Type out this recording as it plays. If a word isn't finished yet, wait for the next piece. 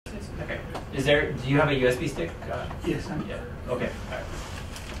Do you have a USB stick? Yes. Yeah. Okay. All right.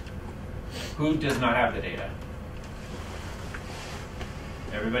 Who does not have the data?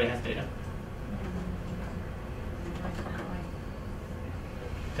 Everybody has data.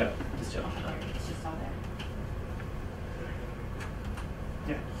 So, just chill. It's just all there.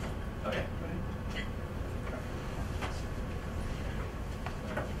 Yeah. Okay.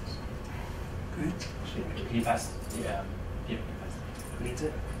 Okay. Can you pass? Yeah. Yeah. Who needs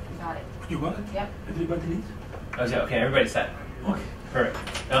it? Got it. You got it? Yep. Everybody needs? Oh, yeah. Okay. Everybody's set. Okay. Perfect.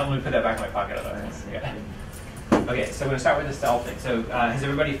 Now let me put that back in my pocket. Otherwise. Yeah. Okay. So we're gonna start with the cell thing. So has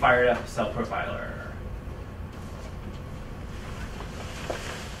everybody fired up Cell Profiler?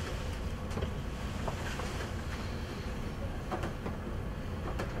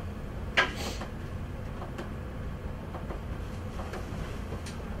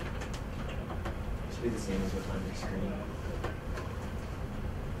 Be the same as what's on your screen.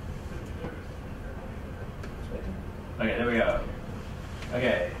 Okay, there we go.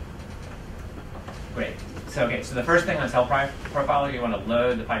 Okay, great. So so the first thing on Cell Profiler, you want to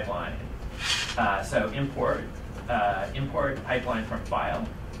load the pipeline. So import pipeline from file,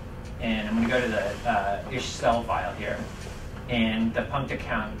 and I'm going to go to the ish cell file here, and the punct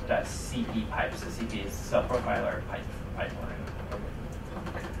account.cp pipe. So CP is Cell Profiler pipeline.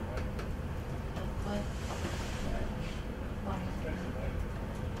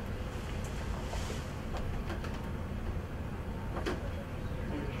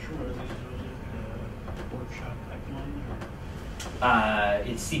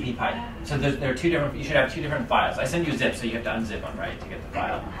 It's CP pipe. So there are two different. You should have two different files. I send you a zip, so you have to unzip them, right, to get the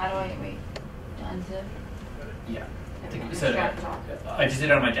file. How do I wait to unzip? Yeah. Okay, So desktop. I just did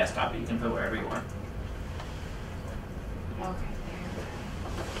it on my desktop, but you can put it wherever you want. Okay.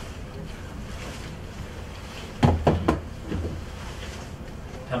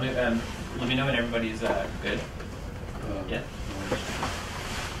 Tell me. Let me know when everybody's good. Yeah.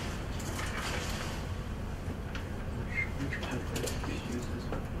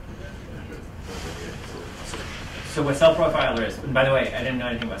 So what Cell Profiler is, and by the way, I didn't know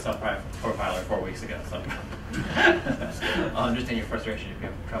anything about Cell Profiler 4 weeks ago, so I'll understand your frustration if you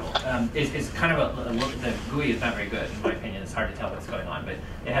have trouble. It's kind of the GUI is not very good, in my opinion. It's hard to tell what's going on, but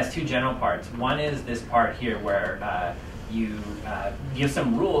it has two general parts. One is this part here where you give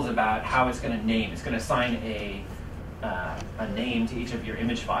some rules about how it's going to name. It's going to assign a name to each of your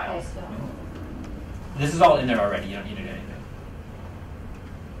image files. Okay, so. This is all in there already. You don't need to do anything.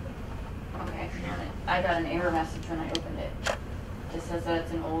 Okay, I got an error message when I opened it. It says that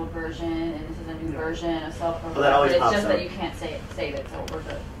it's an old version and this is a new version of Cell Profiler. Well, that always but it's pops just up. that you can't save it, so we're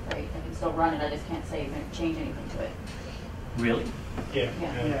good, right? I can still run it, I just can't save and change anything to it. Really? Yeah.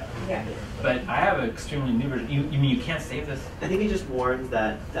 Yeah. But I have an extremely new version. You mean you can't save this? I think it just warns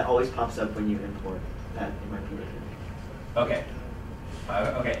that always pops up when you import that in my PDF. Okay.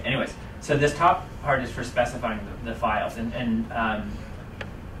 Okay. Anyways, so this top part is for specifying the files, and no.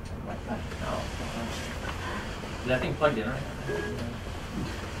 Is that thing plugged in right?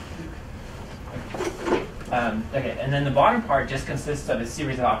 Okay, and then the bottom part just consists of a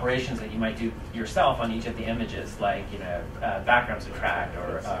series of operations that you might do yourself on each of the images, like background subtract,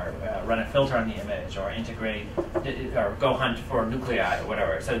 or run a filter on the image, or integrate, or go hunt for nuclei, or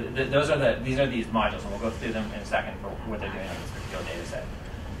whatever. So these are these modules, and we'll go through them in a second for what they're doing on this particular data set.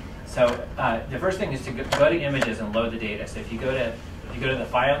 So the first thing is to go to images and load the data. So if you go to the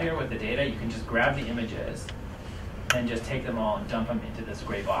file here with the data, you can just grab the images and just take them all and dump them into this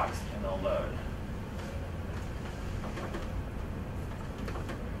gray box, and they'll load.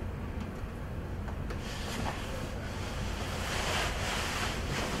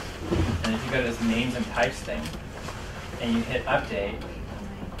 And if you go to this names and types thing, and you hit update,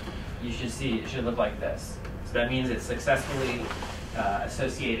 you should see it should look like this. So that means it's successfully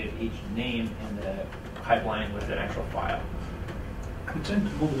associated each name in the pipeline with an actual file. I'm trying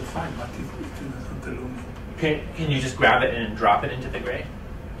to move the file, but it doesn't allow me. Can you just grab it and drop it into the gray?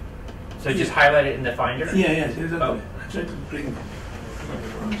 So just highlight it in the Finder? Yeah, exactly. Oh. I try to bring it.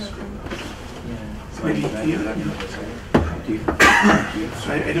 Yeah. Maybe here.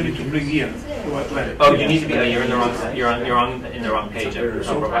 So I don't need to bring here. Oh, you need to be. Oh, you're in the wrong. You're in the wrong page.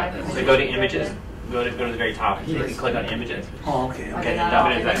 So go to images. Go to the very top. You click on images. Oh, okay. Okay, and dump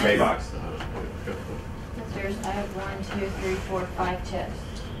it into that gray box. There's, I have 1, 2, 3, 4, 5 tips.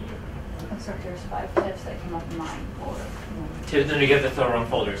 Looks like there's 5 tips that came up in mine folder. Then you get the wrong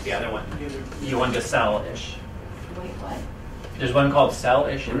folders. The other one. You want the cell-ish. Wait, what? There's one called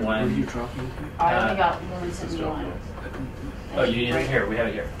cell-ish and one. I only got one sent me one. Oh, you need it here. We have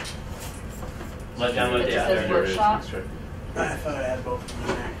it here. Let's download It the just says other. workshop. I thought I had both of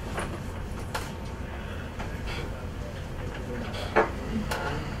them there.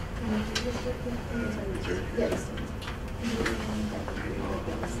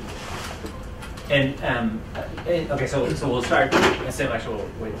 Okay, so we'll start. Actually,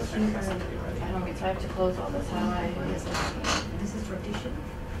 wait. Let's start. I don't get, so I have to close all this. How do I? This is rotation,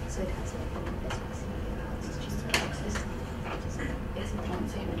 so it has Don't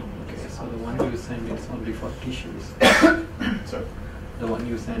say anything. Okay, so the one you send is only for tissues. So, The one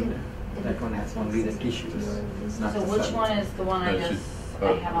you send, that one has only the tissues. Not So the which cells. one is the one I No, just she's- I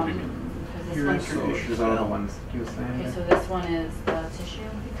oh, have what do on? you mean? Because So this one's. these are the ones you send. Okay, so this one is the tissue.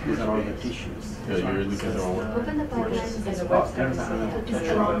 These are all the tissues. Yeah, you're looking at the wrong one. Open the pipeline and the Oh, website. there's another Put this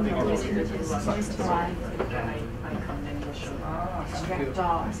one. wrong Big or one. this is Why? Ah, Extract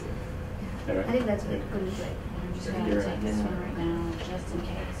dogs. Yeah, I right? think that's what it could look like. I'm just gonna take this one right now, just in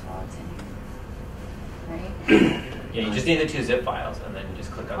case while it's in here. Right? Yeah, you just need the 2 zip files, and then you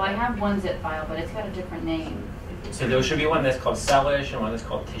just click on Well, I that. have one zip file, but it's got a different name. So there should be one that's called cellish and one that's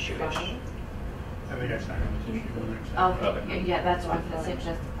called tissue-ish. I think I signed on the tissue. Okay, yeah, that's why the zip just.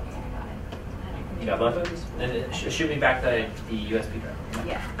 Okay, I got it. You got both of them? Then shoot me back the USB drive.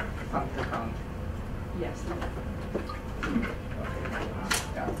 Yeah. Yes.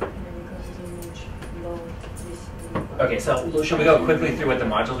 Okay, so should we go quickly through what the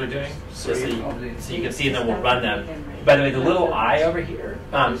modules are doing? Just so you can see, and then we'll run them. By the way, the little eye over here,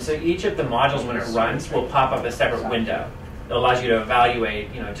 so each of the modules, when it runs, will pop up a separate window. It allows you to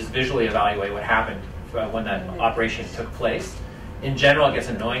evaluate, just visually evaluate what happened when that operation took place. In general, it gets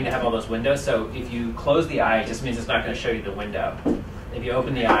annoying to have all those windows, so if you close the eye, it just means it's not going to show you the window. If you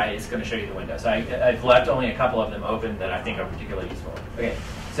open the eye, it's going to show you the window. So I've left only a couple of them open that I think are particularly useful. Okay,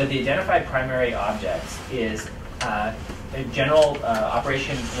 so the identified primary objects is a general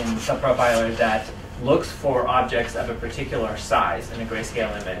operation in Subprofiler that looks for objects of a particular size in a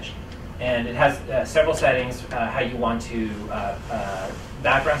grayscale image. And it has several settings, how you want to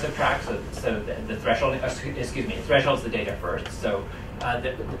background subtract, so the threshold, threshold is the data first. So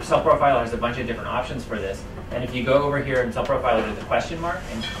the Subprofiler has a bunch of different options for this. And if you go over here in Subprofiler to the question mark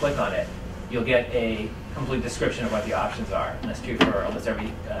and click on it, you'll get a complete description of what the options are. And that's true for almost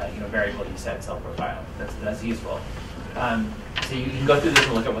every variable you set in Subprofiler. That's useful. So you can go through this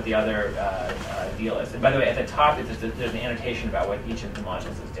and look at what the other deal is. And by the way, at the top, there's an annotation about what each of the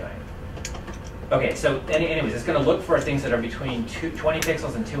modules is doing. Okay, so anyways, it's going to look for things that are between 20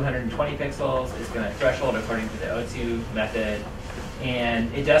 pixels and 220 pixels. It's going to threshold according to the O2 method.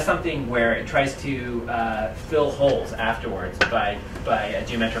 And it does something where it tries to fill holes afterwards by a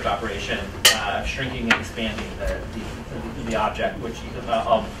geometric operation of shrinking and expanding the object, which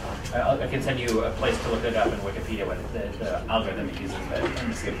I can send you a place to look it up in Wikipedia, what the algorithm it uses, but I'm going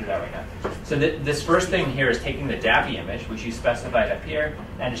to skip through that right now. So this first thing here is taking the DAPI image, which you specified up here,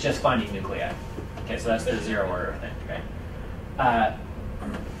 and it's just finding nuclei. Okay, so that's the 0 order thing, okay?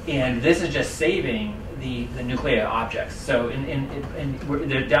 And this is just saving the nuclei objects. So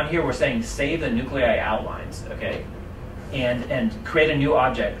down here we're saying save the nuclei outlines, okay? And create a new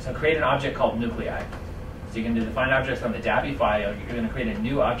object. So create an object called nuclei. So you can define objects on the DAPI file. You're going to create a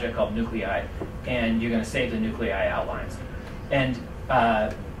new object called nuclei, and you're going to save the nuclei outlines. And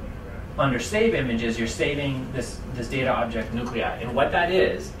under save images, you're saving this data object nuclei. And what that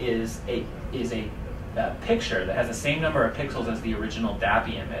is a picture that has the same number of pixels as the original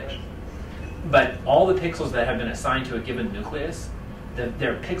DAPI image. But all the pixels that have been assigned to a given nucleus,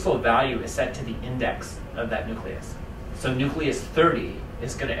 their pixel value is set to the index of that nucleus. So nucleus 30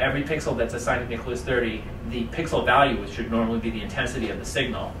 is going to, every pixel that's assigned to nucleus 30, the pixel value, which should normally be the intensity of the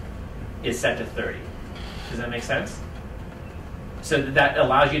signal, is set to 30. Does that make sense? So that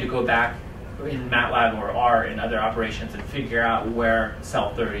allows you to go back in MATLAB or R in other operations and figure out where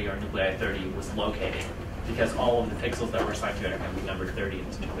cell 30 or nuclei 30 was located, because all of the pixels that were assigned to it are going to be numbered 30 in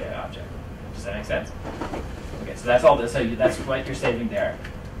this nuclei object. Does that make sense? Okay, so that's all this. So that's what you're saving there.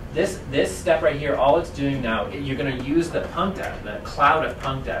 This step right here, all it's doing now, you're going to use the puncta, the cloud of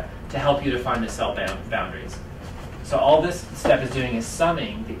puncta, to help you define the cell boundaries. So all this step is doing is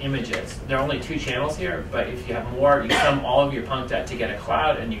summing the images. There are only 2 channels here, but if you have more, you sum all of your puncta to get a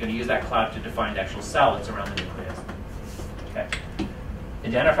cloud, and you're going to use that cloud to define the actual cell that's around the nucleus. Okay.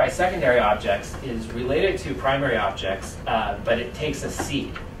 Identify secondary objects is related to primary objects, but it takes a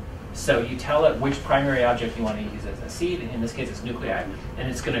seed. So you tell it which primary object you want to use as a seed. In this case, it's nuclei. And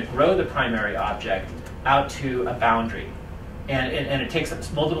it's going to grow the primary object out to a boundary. And it takes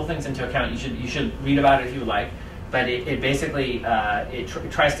multiple things into account. You should read about it if you like. But it basically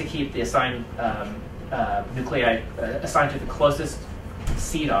tries to keep the assigned nuclei assigned to the closest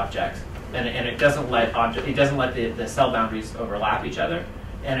seed object. And it doesn't let the cell boundaries overlap each other.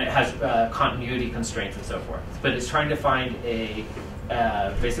 And it has continuity constraints and so forth. But it's trying to find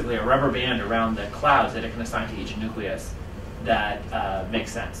basically a rubber band around the clouds that it can assign to each nucleus that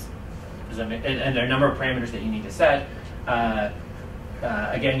makes sense. And there are a number of parameters that you need to set.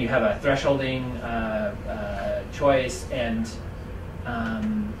 Again, you have a thresholding choice, and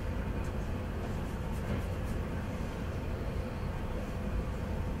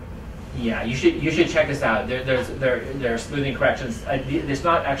yeah, you should check this out. There are smoothing corrections. It's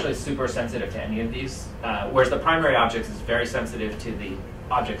not actually super sensitive to any of these, whereas the primary objects is very sensitive to the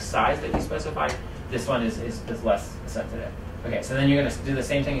object size that you specify. This one is less sensitive. Okay, so then you're going to do the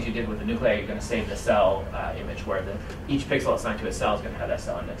same thing as you did with the nuclei. You're going to save the cell image, where each pixel assigned to a cell is going to have that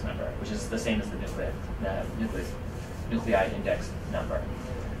cell index number, which is the same as the nuclei index number.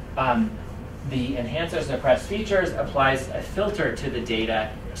 The enhancer suppress features applies a filter to the data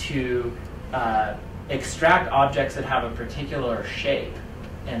to extract objects that have a particular shape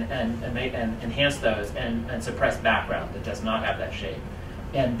and enhance those and suppress background that does not have that shape.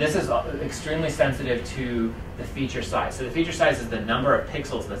 And this is extremely sensitive to the feature size. So the feature size is the number of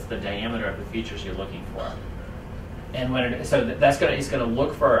pixels, that's the diameter of the features you're looking for. And it's going to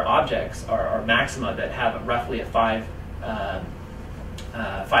look for objects or maxima that have roughly a 5 by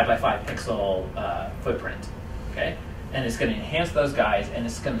 5 pixel footprint, okay? And it's going to enhance those guys, and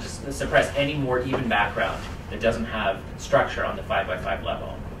it's going to suppress any more even background that doesn't have structure on the 5 by 5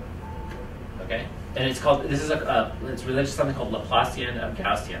 level, okay? And it's called, it's related to something called Laplacian of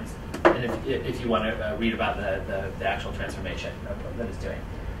Gaussians. And if you want to read about the actual transformation that it's doing.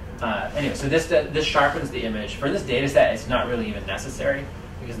 Anyway, so this sharpens the image. For this data set, it's not really even necessary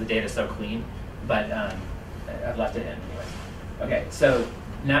because the data is so clean, but I've left it in anyways. Okay, so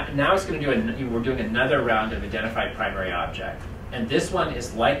now it's going to do, we're doing another round of identified primary object. And this one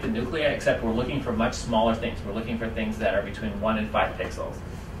is like the nuclei, except we're looking for much smaller things. We're looking for things that are between 1 and 5 pixels.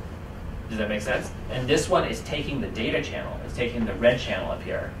 Does that make sense? And this one is taking the data channel. It's taking the red channel up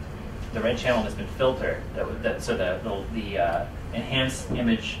here. The red channel has been filtered. So the enhanced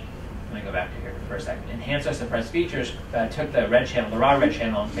image, let me go back to here for a second. Enhancer suppressed features took the red channel, the raw red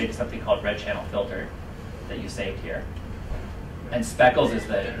channel, and created something called red channel filter that you saved here. And speckles is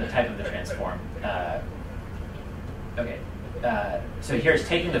the type of the transform. Okay. So here it's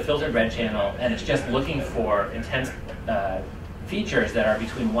taking the filtered red channel, and it's just looking for intense features that are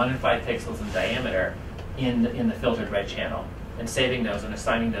between 1 and 5 pixels in diameter in the filtered red channel, and saving those and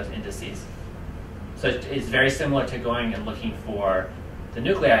assigning those indices. So it's very similar to going and looking for the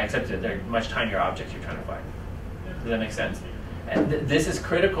nuclei, except that they're much tinier objects you're trying to find. Does that make sense? And this is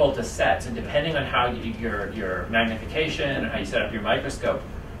critical to sets, and depending on how your magnification and how you set up your microscope,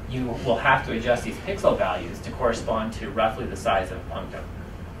 you will have to adjust these pixel values to correspond to roughly the size of a punctum,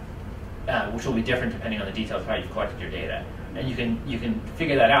 which will be different depending on the details of how you've collected your data. And you can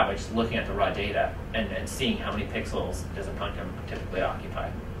figure that out by just looking at the raw data and seeing how many pixels does a punctum typically occupy.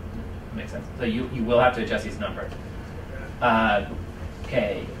 Makes sense? So you will have to adjust these numbers.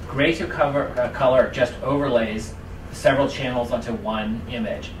 Okay, gray to color just overlays several channels onto one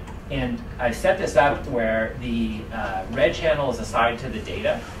image. And I set this up where the red channel is assigned to the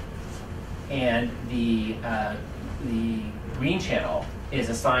data, and the green channel is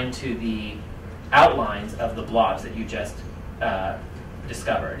assigned to the outlines of the blobs that you just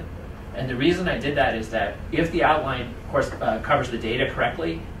discovered. And the reason I did that is that if the outline, of course, covers the data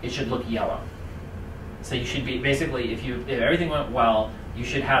correctly, it should look yellow. So you should be, basically, if everything went well, you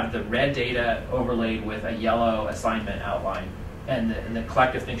should have the red data overlaid with a yellow assignment outline, and the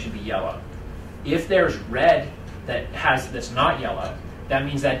collective thing should be yellow. If there's red that's not yellow, that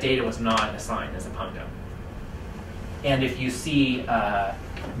means that data was not assigned as a punctum. And if you see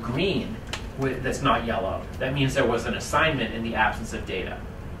green that's not yellow, that means there was an assignment in the absence of data.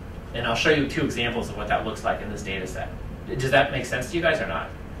 And I'll show you two examples of what that looks like in this data set. Does that make sense to you guys or not?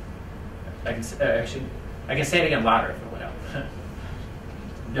 I can say it again louder if it would help.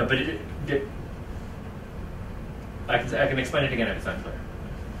 No, but I can explain it again if it's unclear.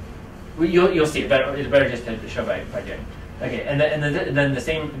 You'll see it. It's better just to show by doing. Okay, and then the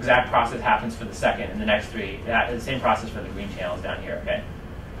same exact process happens for the second and the next three. The same process for the green channels down here. Okay,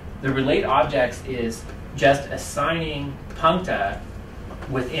 the relate objects is just assigning puncta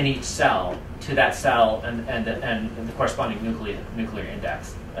within each cell to that cell and the corresponding nuclear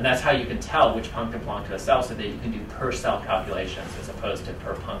index. And that's how you can tell which punctum belong to a cell, so that you can do per cell calculations as opposed to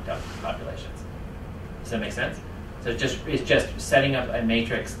per punctum calculations. Does that make sense? So it's just setting up a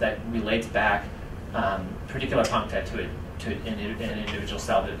matrix that relates back particular puncta to an individual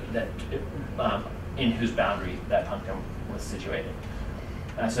cell in whose boundary that punctum was situated.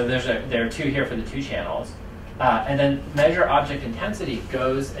 So there are two here for the two channels. And then measure object intensity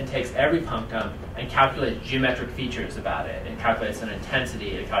goes and takes every punctum and calculates geometric features about it. It calculates an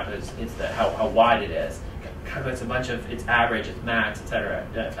intensity. It calculates how wide it is. calculates a bunch of its average, its max, etc.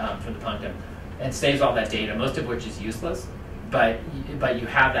 For the punctum, and saves all that data, most of which is useless. But you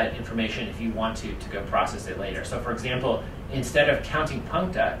have that information if you want to go process it later. So for example, instead of counting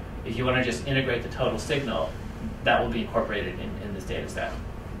puncta, if you want to just integrate the total signal, that will be incorporated in this data set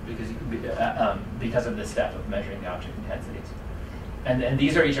because of this step of measuring the object intensities. And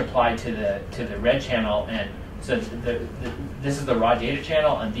these are each applied to the red channel, and so this is the raw data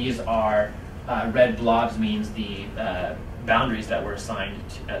channel, and these are red blobs means the boundaries that were assigned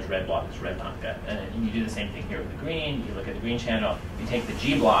as red blobs, red puncta. And you do the same thing here with the green. You look at the green channel, you take the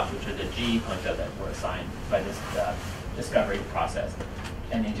G blobs, which are the G puncta that were assigned by this discovery process,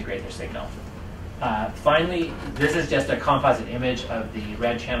 and integrate their signal. Finally, this is just a composite image of the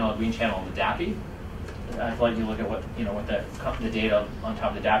red channel, green channel, and the DAPI. I'd like you to look at what the data on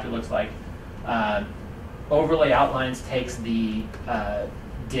top of the DAPI looks like. Overlay outlines takes the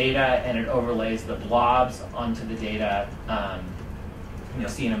data and it overlays the blobs onto the data. You'll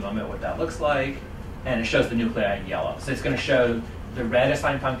see in a moment what that looks like, and it shows the nuclei in yellow. So it's going to show the red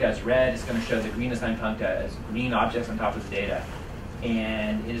assigned puncta as red. It's going to show the green assigned puncta as green objects on top of the data,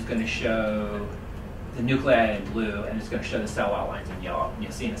 and it is going to show the nuclei in blue, and it's going to show the cell outlines in yellow. And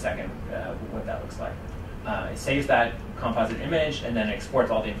you'll see in a second what that looks like. It saves that composite image, and then it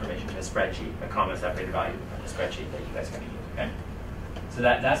exports all the information to a spreadsheet, a comma separated value spreadsheet that you guys are going to use. Okay. So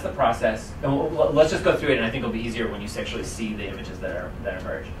that's the process. And let's just go through it, and I think it'll be easier when you actually see the images that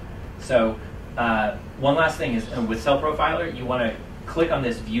emerge. So one last thing is with Cell Profiler, you want to click on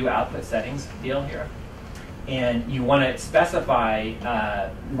this View Output Settings deal here, and you want to specify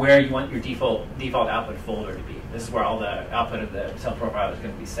where you want your default output folder to be. This is where all the output of the Cell Profiler is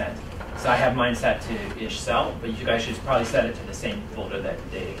going to be sent. So I have mine set to ish cell, but you guys should probably set it to the same folder that the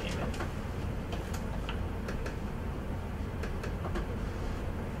data came in.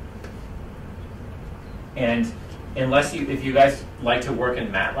 And if you guys like to work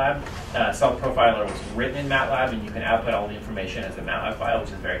in MATLAB, Cell Profiler was written in MATLAB, and you can output all the information as a MATLAB file,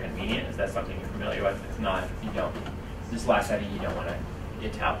 which is very convenient. Is that something you're familiar with? If not, you don't. This last setting, you don't want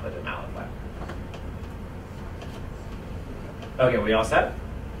it to output a MATLAB file. Okay, we all set?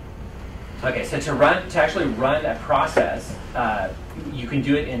 Okay, so to actually run a process, you can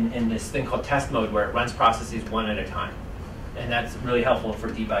do it in this thing called test mode, where it runs processes one at a time. And that's really helpful for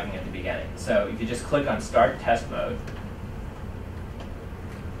debugging at the beginning. So if you just click on Start Test Mode,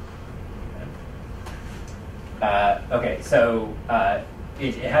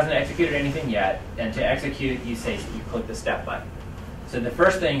 it hasn't executed anything yet, and to execute, you click the Step button. So the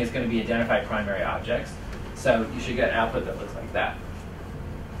first thing is going to be identify primary objects. So you should get an output that looks like that.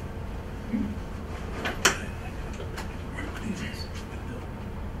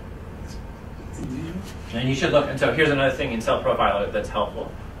 And you should look, and so here's another thing in Cell Profiler that's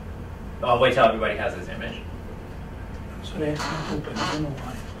helpful. I'll wait till everybody has this image. Sorry, I can't open. I don't know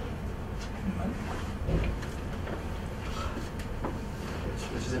why.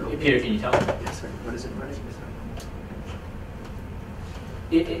 Which is it? Peter, can you tell me? Yes, sir. What is it running?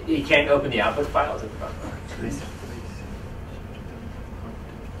 It can't open the output files at the front.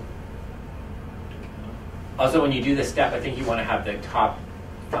 Also, when you do this step, I think you want to have the top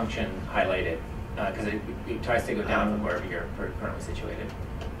function highlighted, because it tries to go down from wherever you're currently situated.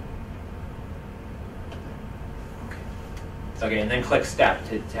 Okay, and then click Step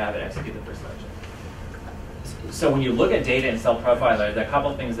to have it execute the first function. So when you look at data in Cell Profiler, there are a couple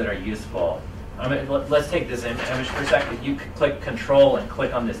of things that are useful. Let's take this image for a second. If you click Control and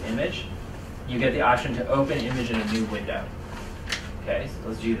click on this image, you get the option to open image in a new window. Okay, so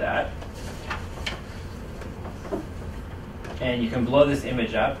let's do that. And you can blow this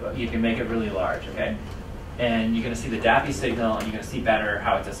image up. You can make it really large, okay? And you're going to see the DAPI signal, and you're going to see better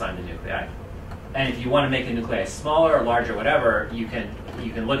how it's assigned to nuclei. And if you want to make the nuclei smaller or larger, whatever, you can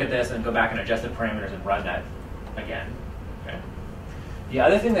look at this and go back and adjust the parameters and run that again. Okay? The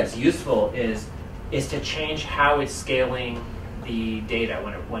other thing that's useful is to change how it's scaling the data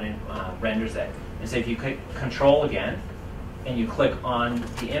when it renders it. And so if you click Control again, and you click on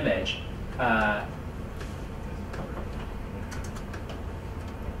the image,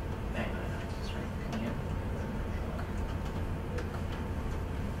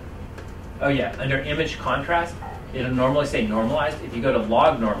 oh yeah, under image contrast, it'll normally say normalized. If you go to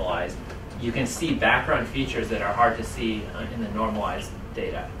log normalized, you can see background features that are hard to see in the normalized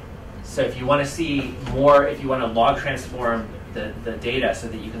data. So if you want to see more, if you want to log transform the data so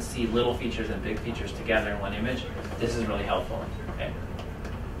that you can see little features and big features together in one image, this is really helpful. Okay.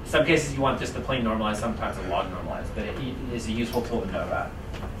 In some cases you want just the plain normalized, sometimes a log normalized, but it is a useful tool to know about.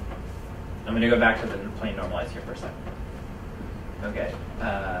 I'm going to go back to the plain normalized here for a second. Okay.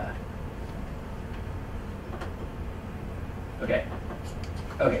 Okay.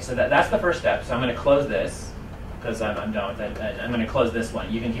 Okay, so that's the first step. So I'm going to close this because I'm done with it. I'm going to close this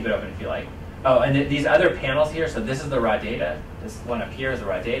one. You can keep it open if you like. Oh, and these other panels here. So this is the raw data. This one up here is the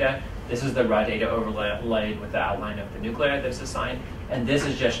raw data. This is the raw data overlaid with the outline of the nuclei that's assigned. And this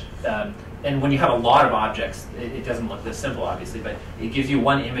is just, and when you have a lot of objects, it doesn't look this simple, obviously, but it gives you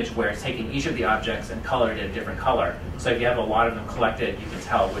one image where it's taking each of the objects and colored it a different color. So if you have a lot of them collected, you can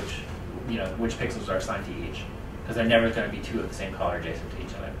tell which pixels are assigned to each, because they're never going to be two of the same color adjacent to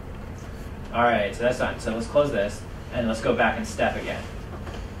each other. All right, so that's done. So let's close this, and let's go back and step again.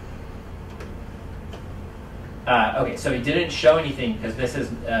 Okay, so it didn't show anything because this is,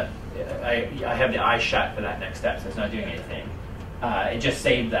 I have the eye shut for that next step, so it's not doing anything. It just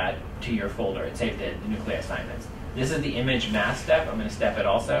saved that to your folder. It saved the nuclei assignments. This is the image mask step. I'm going to step it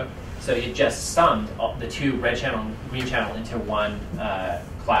also. So it just summed the two red channel and green channel into one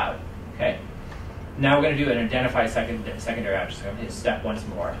cloud. Okay. Now we're going to do an identify secondary object. So I'm going to hit step once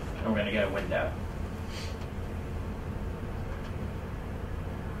more, and we're going to get a window.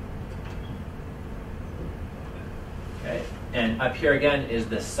 Okay. And up here again is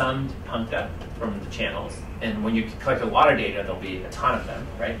the summed puncta from the channels. And when you collect a lot of data, there'll be a ton of them,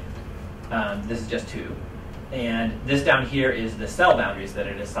 right? This is just two. And this down here is the cell boundaries that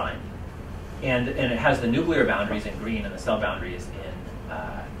it assigned. And it has the nuclear boundaries in green and the cell boundaries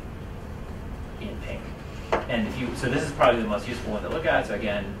in pink. And so this is probably the most useful one to look at. So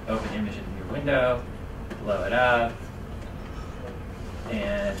again, open image in your window, blow it up,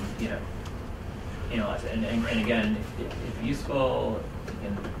 and analyze it. And again, if useful, you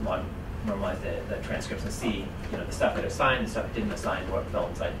can normalize the transcripts and see the stuff that assigned, the stuff that didn't assign, what fell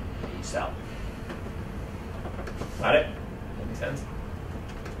inside each cell. Got it? That make sense?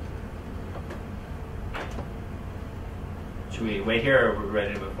 Should we wait here, or are we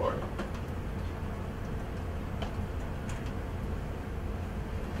ready to move forward?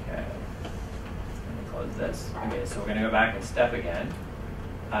 Okay. Let me close this. Okay, so we're going to go back and step again.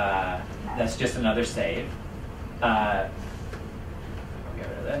 That's just another save. I'll get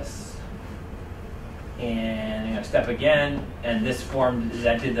rid of this. And I'm going to step again, and this form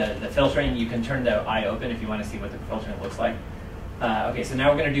that did the filtering. You can turn the eye open if you want to see what the filtering looks like. Okay, so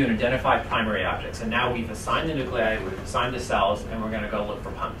now we're going to do an identify primary object. So now we've assigned the nuclei, we've assigned the cells, and we're going to go look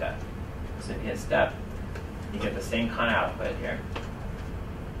for puncta. So if you hit step, you get the same kind of output here.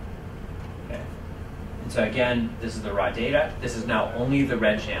 Okay. And so again, this is the raw data. This is now only the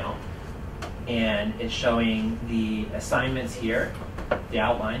red channel. And it's showing the assignments here, the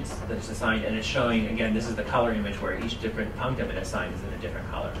outlines that it's assigned, and it's showing, again, this is the color image where each different punctum it assigns is in a different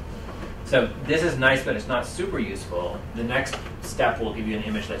color. So this is nice, but it's not super useful. The next step will give you an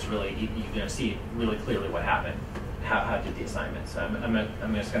image that's really, you're going to see really clearly what happened, how did the assignment. So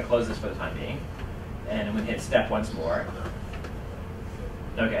I'm just going to close this for the time being, and I'm going to hit step once more.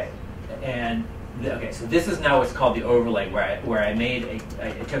 Okay, and okay, so this is now what's called the overlay, where I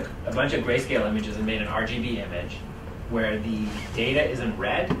took a bunch of grayscale images and made an RGB image where the data is in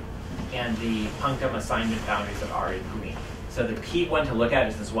red and the punctum assignment boundaries are in green. So the key one to look at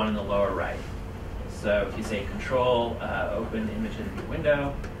is this one in the lower right. So if you say Control, open image in the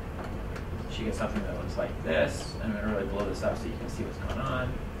window, you get something that looks like this. I'm going to really blow this up so you can see what's going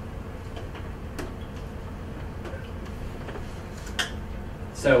on.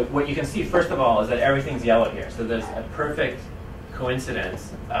 So what you can see, first of all, is that everything's yellow here. So there's a perfect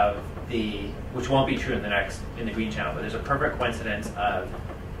coincidence of which won't be true in the green channel, but there's a perfect coincidence of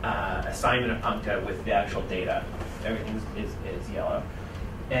assignment of puncta with the actual data. Everything is yellow.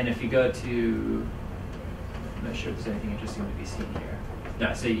 And if you go to, I'm not sure if there's anything interesting to be seen here.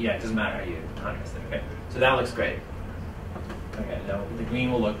 No, so yeah, it doesn't matter how you contrast it. Okay, so that looks great. Okay, now the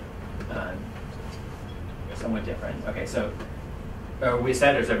green will look somewhat different. Okay, so we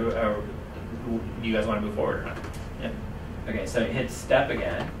said, do you guys want to move forward or not? Yeah. Okay, so hit step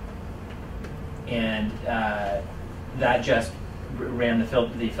again, and that just ran the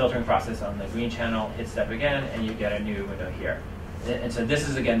filtering process on the green channel. Hit step again, and you get a new window here. And so this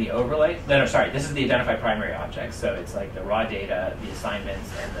is again the overlay. No, sorry, this is the identify primary objects. So it's like the raw data, the assignments,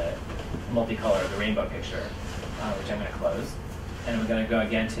 and the multicolor, the rainbow picture, which I'm going to close. And we're going to go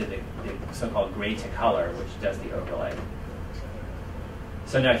again to the so-called gray to color, which does the overlay.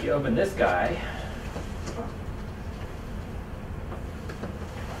 So now if you open this guy,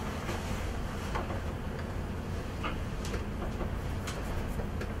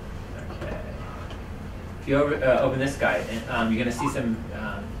 okay. If you open this guy, you're going to see some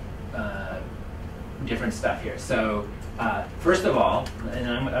different stuff here. So first of all, and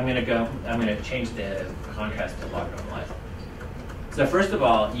I'm going to change the contrast to log normalized. So first of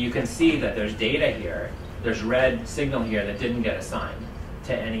all, you can see that there's data here, there's red signal here that didn't get assigned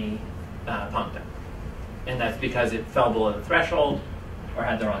to any punctum. And that's because it fell below the threshold, or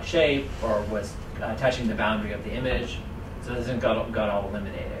had the wrong shape, or was touching the boundary of the image. So this got all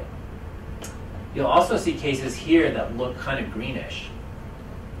eliminated. You'll also see cases here that look kind of greenish,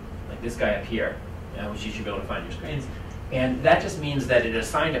 like this guy up here, which you should be able to find your screens. And that just means that it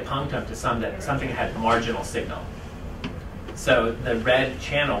assigned a punctum to something that had marginal signal. So the red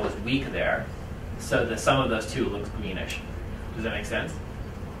channel was weak there, so the sum of those two looks greenish. Does that make sense?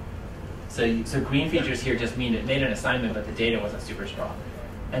 So green features here just mean it made an assignment, but the data wasn't super strong.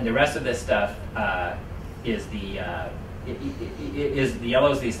 And the rest of this stuff is the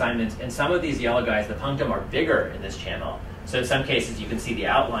yellow is the assignments. And some of these yellow guys, the punctum, are bigger in this channel. So in some cases, you can see the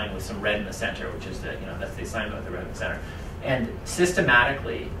outline with some red in the center, which is that's the assignment with the red in the center. And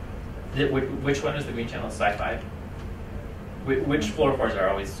systematically, which one is the green channel? Sci-5. Which fluorophores are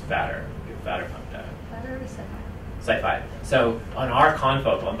always fatter puncta? Fatter or Sci-5? Sci-5. So on our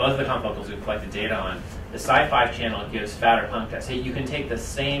confocal, on both of the confocals we've collected data on, the Sci-5 channel gives fatter puncta. So you can take the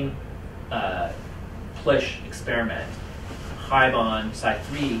same Plish experiment, high bond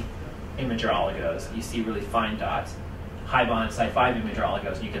Sci3 imager oligos, you see really fine dots. High bond Sci5 imager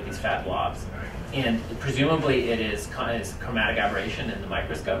oligos, and you get these fat blobs. And presumably it is chromatic aberration in the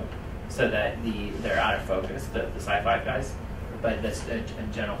microscope, so that they're out of focus, the Sci5 guys. But that's a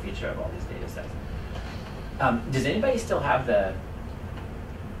general feature of all these data sets. Does anybody still have the?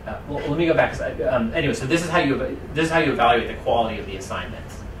 Well, let me go back. Anyway, so this is how you evaluate the quality of the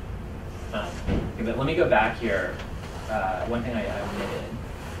assignments. Okay, but let me go back here. One thing I omitted.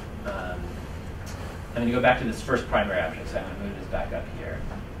 I'm going to go back to this first primary object. So I'm going to move this back up here,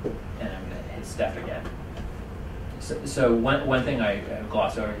 and I'm going to hit Steph again. So one thing I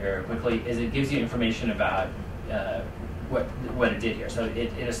gloss over here quickly is it gives you information about what it did here. So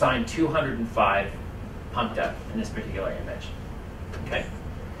it assigned 205 puncta in this particular image. Okay,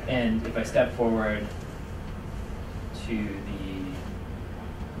 and if I step forward to the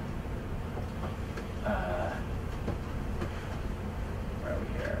where are we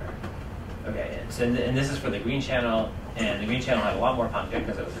here? Okay, and this is for the green channel, and the green channel had a lot more puncta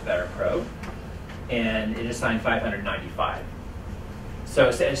because it was a better probe, and it assigned 595. So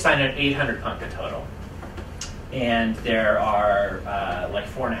it assigned an 800 puncta total. And there are like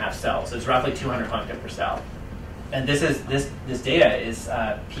 4.5 cells. So it's roughly 200 puncta per cell. And this data is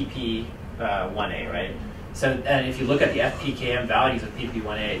PP1A, right? So and if you look at the FPKM values of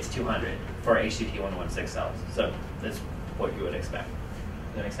PP1A, it's 200 for HCP116 cells. So that's what you would expect.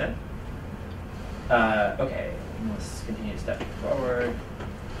 Does that make sense? Okay, let's continue stepping forward.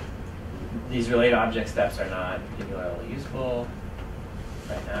 These related object steps are not particularly useful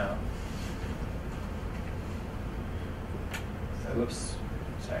right now. Oops,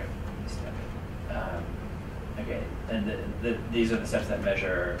 sorry. Okay, and these are the steps that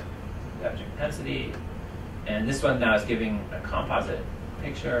measure the object intensity. And this one now is giving a composite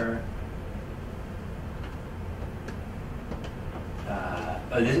picture.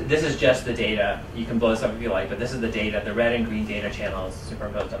 This is just the data. You can blow this up if you like, but this is the data, the red and green data channels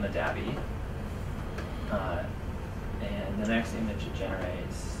superimposed on the DABI. And the next image it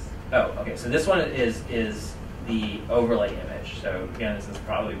generates. Oh, okay, so this one is the overlay image. So again, this is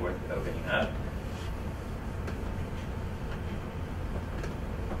probably worth opening up.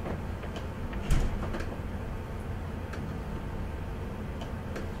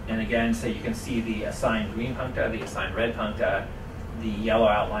 And again, so you can see the assigned green puncta, the assigned red puncta, the yellow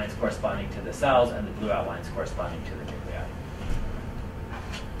outlines corresponding to the cells, and the blue outlines corresponding to the nuclei.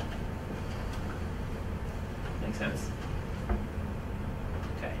 Make sense?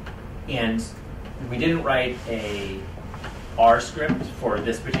 Okay. And we didn't write a R script for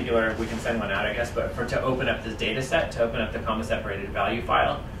this particular, we can send one out, I guess, but to open up this data set, to open up the comma separated value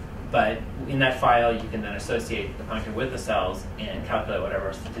file. But in that file, you can then associate the puncta with the cells and calculate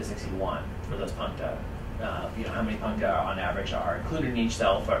whatever statistics you want for those puncta. How many puncta on average are included in each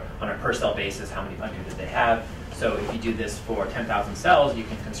cell for, on a per cell basis, how many puncta did they have. So if you do this for 10,000 cells, you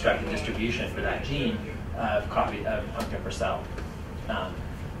can construct a distribution for that gene of puncta per cell.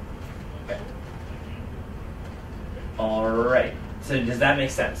 Okay. All right. So does that make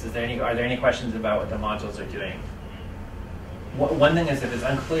sense? Are there any questions about what the modules are doing? One thing is, if it's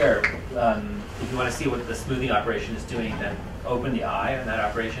unclear, if you want to see what the smoothing operation is doing, then open the eye on that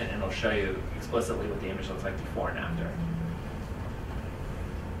operation, and it'll show you explicitly what the image looks like before and after.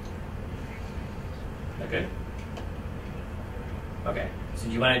 Okay. Okay. So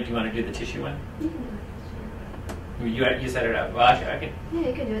do you want to do the tissue one? You set it up. Well, actually, I can. Yeah,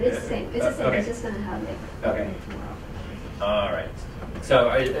 you can do it. It's the same. It's the same. Okay. It's just gonna have like. Okay. All right. So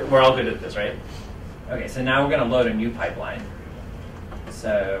we're all good at this, right? Okay, so now we're going to load a new pipeline.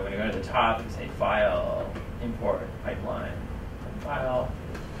 So when you go to the top, you say File, Import Pipeline, File,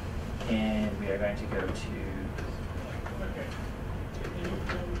 and we are going to go to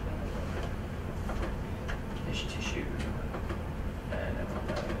dish tissue, and then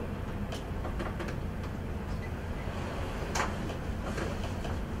we'll load.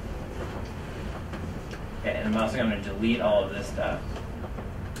 Okay, and I'm also going to delete all of this stuff.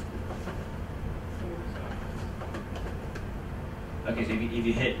 Okay, so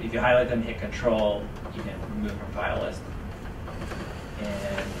if you highlight them, hit Control, you can remove from file list.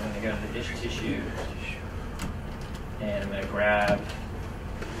 And I'm going to go to the dish tissue, and I'm going to grab.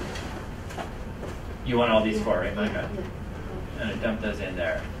 You want all these four, right, Micah? I'm going to dump those in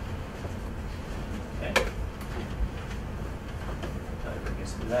there. Okay. I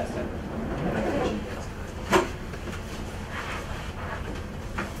guess do that step.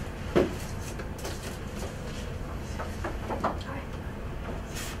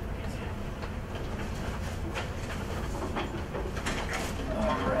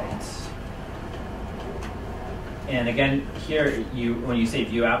 And again, here, when you say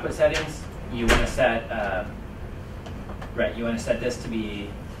view output settings, you want to set you want to set this to be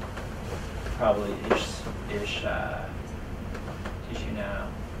probably ish tissue now.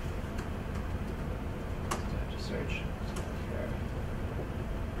 So I have to search here.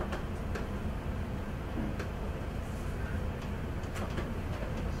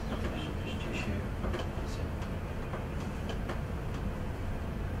 Ish tissue.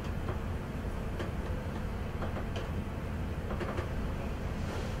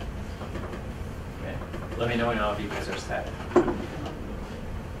 Let me know when all of you guys are set.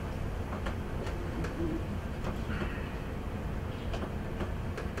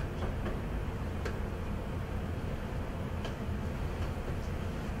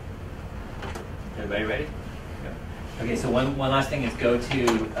 Everybody ready? Yeah. Okay, so one last thing is go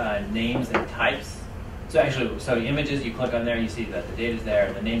to names and types. So images, you click on there, you see that the data's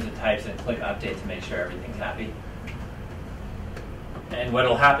there, the names and types, and click update to make sure everything's happy. And what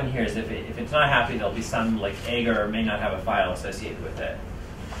will happen here is if it's not happy, there'll be some like Agar may not have a file associated with it.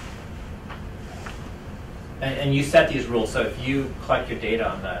 And you set these rules. So if you collect your data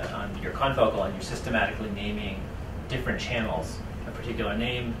on your confocal and you're systematically naming different channels a particular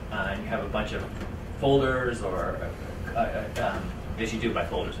name, and you have a bunch of folders, or as you do by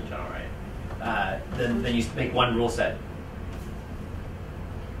folders in general, right? Then you make one rule set.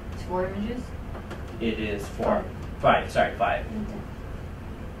 It's 4 images? It is 4. 5. Sorry, 5.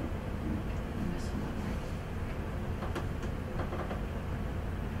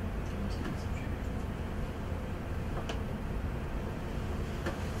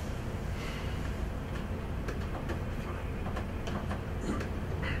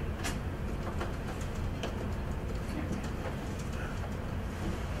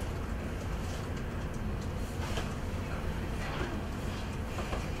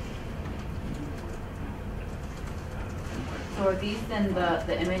 So are these then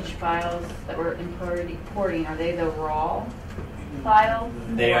the image files that we're importing, are they the raw file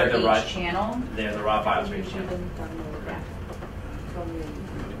They are for the raw each channel? They are the raw files for each channel.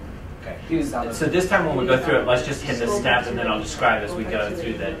 Okay. So this time when we go through it, let's just hit the steps, and then I'll describe as we go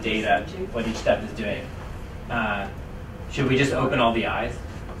through the data what each step is doing. Should we just open all the eyes?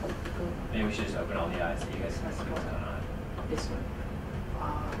 Maybe we should just open all the eyes so you guys can see what's going on. This one.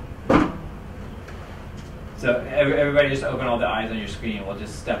 So everybody just open all the eyes on your screen. We'll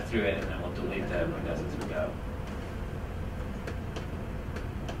just step through it, and then we'll delete the windows as we go.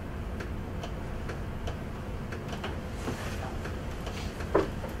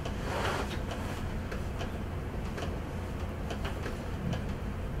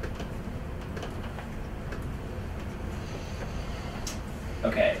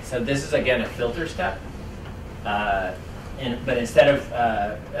 Okay, so this is again a filter step. But instead of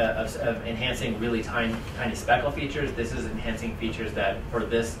enhancing really tiny speckle features, this is enhancing features that, for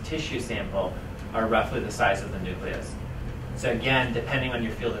this tissue sample, are roughly the size of the nucleus. So again, depending on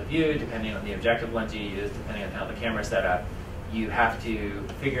your field of view, depending on the objective lens you use, depending on how the camera's set up, you have to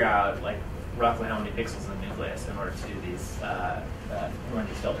figure out like roughly how many pixels in the nucleus in order to do these run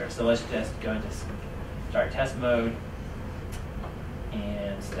these filters. So let's just go into start test mode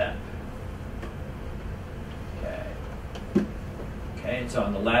and step. Okay, and so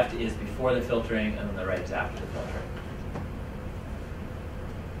on the left is before the filtering, and on the right is after the filtering.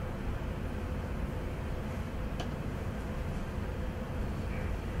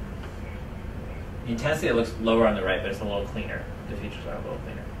 The intensity looks lower on the right, but it's a little cleaner. The features are a little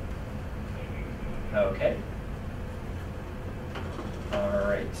cleaner. Okay. All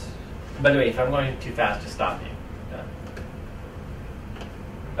right. By the way, if I'm going too fast, just stop me.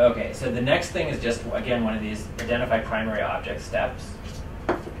 Okay, so the next thing is just, again, one of these identify primary object steps.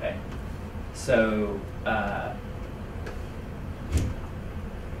 Okay, so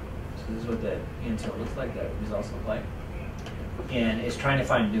this is what the intel looks like, the results look like. And it's trying to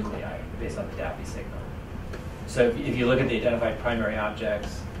find nuclei based on the DAPI signal. So if you look at the identified primary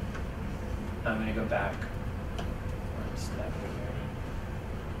objects, I'm going to go back one step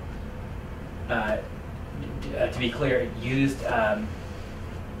here. To be clear, it used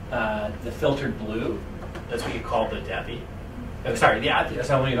the filtered blue. That's what you call the DAPI. Oh, sorry, yeah.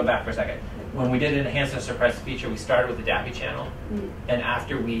 So I'm going to go back for a second. When we did an enhance and suppress feature, we started with the DAPI channel, and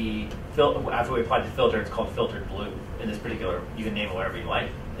after we applied the filter, it's called filtered blue. In this particular, you can name it whatever you like.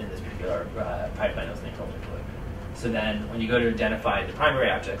 In this particular pipeline, it was named filtered blue. So then, when you go to identify the primary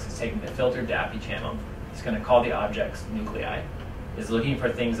objects, it's taking the filtered DAPI channel. It's going to call the objects nuclei. It's looking for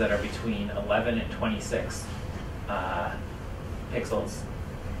things that are between 11 and 26 pixels.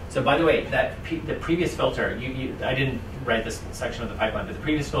 So by the way, the previous filter, I didn't write this section of the pipeline, but the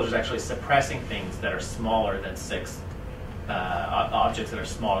previous filter is actually suppressing things that are smaller than 6 objects that are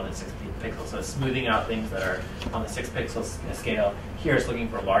smaller than 6 pixels. So it's smoothing out things that are on the 6 pixel scale. Here it's looking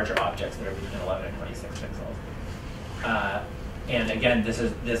for larger objects that are between 11 and 26 pixels. And again, this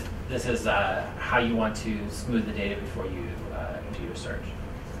is how you want to smooth the data before you do your search.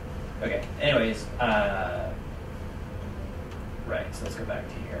 Okay. Anyways. Right, so let's go back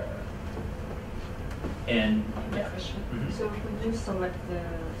to here. And yeah. Question. Mm-hmm. So when you select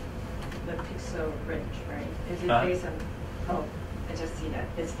the pixel range, right? Is it based on? Oh, I just see that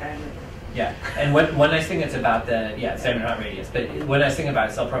it's diameter. Yeah, and one nice thing that's about the diameter, not radius, but one nice thing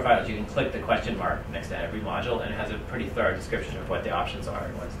about cell profile is you can click the question mark next to every module, and it has a pretty thorough description of what the options are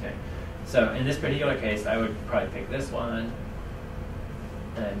and what it's doing. So in this particular case, I would probably pick this one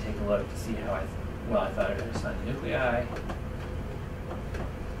and take a look to see how I thought it would assign the nuclei.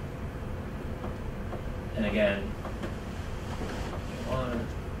 And again, what you want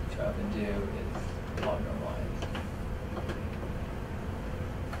to up and do is log normalize.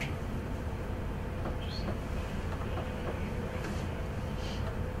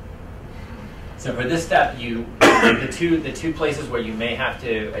 So for this step, the two places where you may have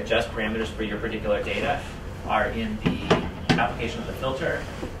to adjust parameters for your particular data are in the application of the filter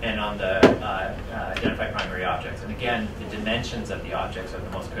and on the identify primary objects. And again, the dimensions of the objects are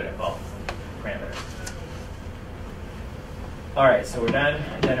the most critical parameters. All right, so we're done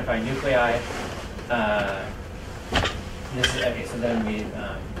identifying nuclei. This is okay. So then we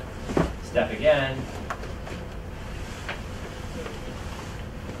step again.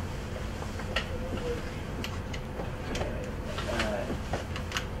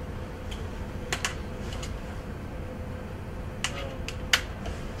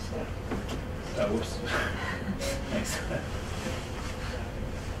 Whoops. Thanks.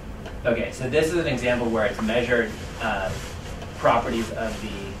 Okay, so this is an example where it's measured properties of the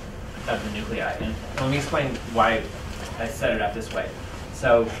nuclei. And let me explain why I set it up this way.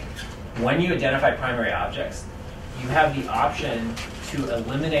 So when you identify primary objects, you have the option to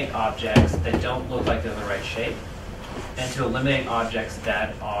eliminate objects that don't look like they're the right shape, and to eliminate objects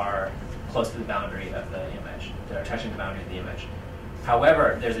that are close to the boundary of the image, that are touching the boundary of the image.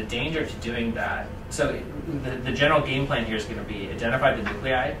 However, there's a danger to doing that. So the general game plan here is going to be identify the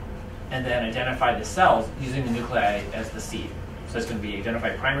nuclei, and then identify the cells using the nuclei as the seed. So it's going to be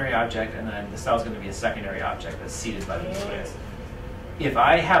identify primary object, and then the cell is going to be a secondary object that's seeded by the nucleus. If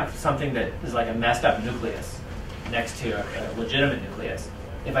I have something that is like a messed up nucleus next to a legitimate nucleus,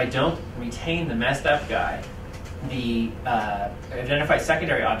 if I don't retain the messed up guy, the identify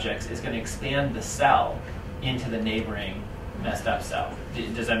secondary objects is going to expand the cell into the neighboring messed up cell.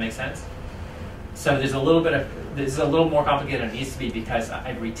 Does that make sense? So there's a little bit of, this is a little more complicated than it needs to be because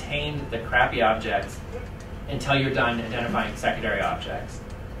I've retained the crappy objects until you're done identifying secondary objects.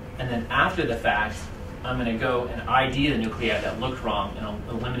 And then after the fact, I'm going to go and ID the nuclei that looked wrong and I'll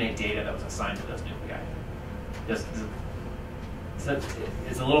eliminate data that was assigned to those nuclei.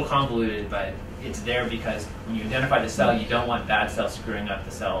 It's a little convoluted, but it's there because when you identify the cell, you don't want bad cells screwing up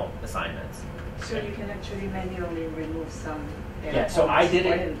the cell assignments. So you can actually manually remove some. Yeah, so I did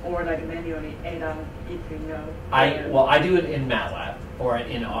it. Or like manually add on if you know. I do it in MATLAB or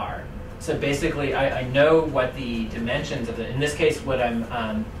in R. So basically, I know what the dimensions of the. In this case, what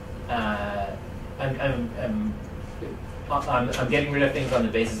I'm getting rid of things on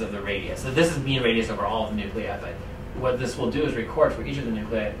the basis of the radius. So this is mean radius over all of the nuclei. But what this will do is record for each of the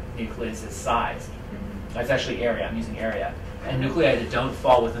nucleus its size. That's actually area. I'm using area. And nuclei that don't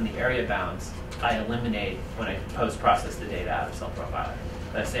fall within the area bounds, I eliminate when I post-process the data out of cell profiler.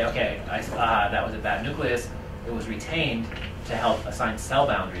 that say, okay, that was a bad nucleus. It was retained to help assign cell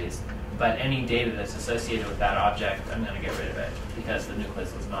boundaries, but any data that's associated with that object, I'm going to get rid of it because the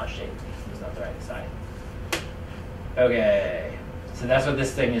nucleus was not shaped. It was not the right design. Okay, so that's what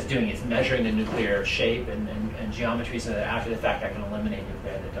this thing is doing. It's measuring the nuclear shape and geometry so that after the fact I can eliminate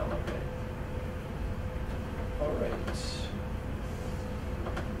nuclei that don't look good. All right.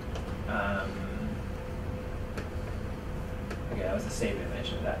 Okay, that was the save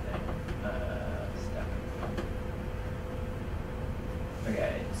image of that thing. Step.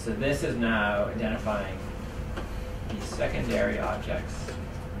 Okay, so this is now identifying the secondary objects,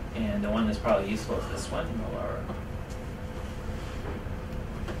 and the one that's probably useful is this one in the lower.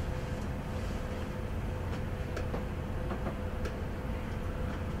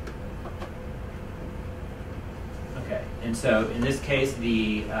 Okay, and so in this case, I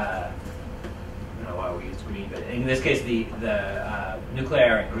don't know why we used green, but in this case, the nuclei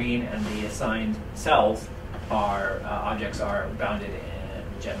are in green, and the assigned cells are objects are bounded in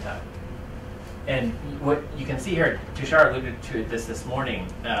magenta. And what you can see here, Tushar alluded to this morning.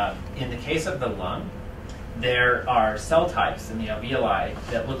 In the case of the lung, there are cell types in the alveoli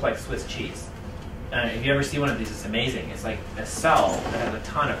that look like Swiss cheese. If you ever see one of these, it's amazing. It's like a cell that has a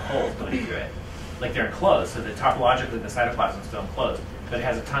ton of holes going through it. Like they're enclosed, so that topologically the cytoplasm is still enclosed, but it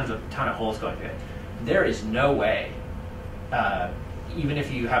has a ton of holes going through it. There is no way, even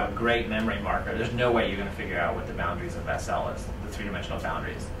if you have a great memory marker, there's no way you're going to figure out what the boundaries of that cell is, the three-dimensional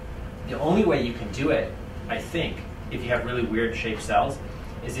boundaries. The only way you can do it, I think, if you have really weird shaped cells,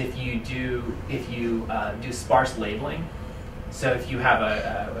 is if you do sparse labeling. So if you have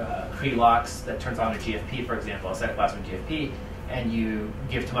a Crelox that turns on a GFP, for example, a cytoplasmic GFP, and you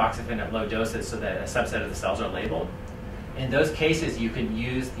give tamoxifen at low doses so that a subset of the cells are labeled, in those cases you can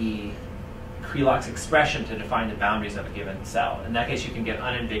use the Crelox expression to define the boundaries of a given cell. In that case, you can get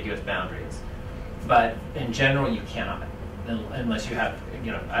unambiguous boundaries. But in general, you cannot, unless you have,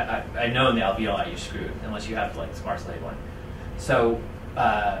 I know in the alveoli you're screwed, unless you have like sparse labeling. So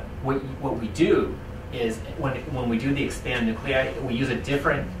what we do is when we do the expand nuclei, we use a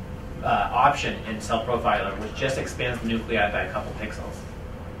different option in Cell Profiler, which just expands the nuclei by a couple pixels,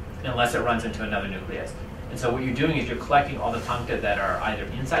 unless it runs into another nucleus. And so what you're doing is you're collecting all the puncta that are either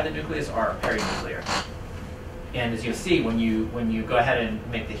inside the nucleus or are perinuclear. And as you'll see, when you go ahead and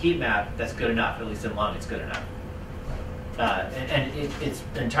make the heat map, that's good enough. At least in lung, it's good enough. It's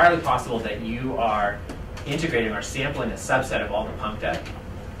entirely possible that you are integrating or sampling a subset of all the puncta.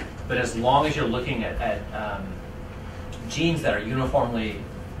 But as long as you're looking at genes that are uniformly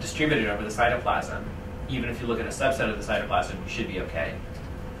distributed over the cytoplasm, even if you look at a subset of the cytoplasm, you should be okay.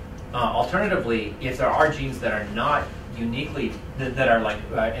 Alternatively, if there are genes that are not uniquely, that are like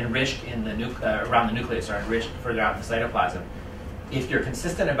enriched in the around the nucleus or enriched further out in the cytoplasm, if you're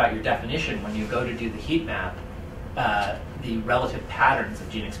consistent about your definition when you go to do the heat map, the relative patterns of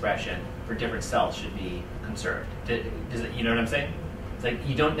gene expression for different cells should be conserved. You know what I'm saying? It's like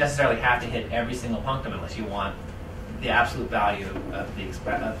you don't necessarily have to hit every single punctum unless you want the absolute value of the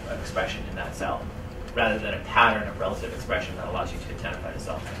expression in that cell, rather than a pattern of relative expression that allows you to identify the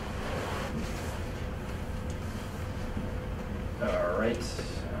cell. All right,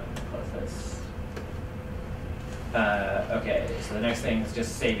 close this. Okay, so the next thing is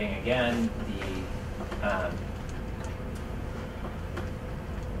just saving again the.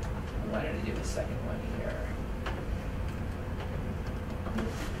 Why did I do the second one here?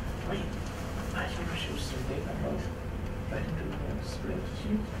 Wait, I should show some data about back into the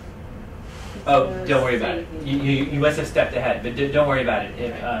spreadsheet. Oh, don't worry about it. You must have stepped ahead, but don't worry about it.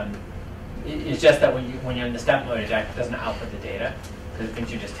 It's just that when you're in the step mode, it doesn't output the data because it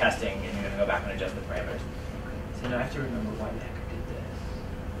thinks you're just testing, and you're going to go back and adjust the parameters. So now I have to remember why the heck I did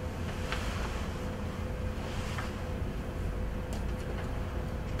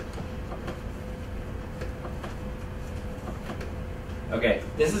this. Okay,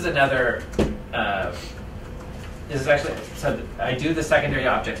 this is another. This is actually, so I do the secondary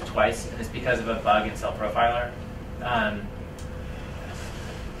objects twice, and it's because of a bug in Cell Profiler.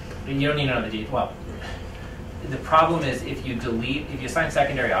 You don't need to know the detail. Well, the problem is if you assign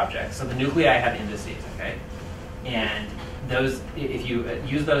secondary objects, so the nuclei have indices, okay? And those, if you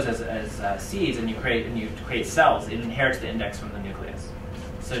use those as seeds and you create cells, it inherits the index from the nucleus.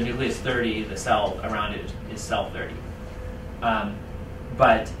 So nucleus 30, the cell around it is cell 30.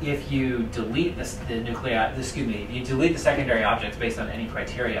 But if you delete you delete the secondary objects based on any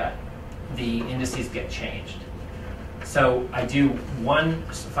criteria, the indices get changed. So I do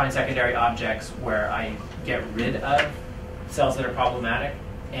find secondary objects where I get rid of cells that are problematic,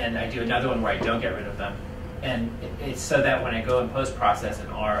 and I do another one where I don't get rid of them. it's so that when I go and post-process in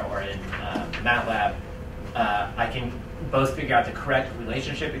R or in MATLAB, I can both figure out the correct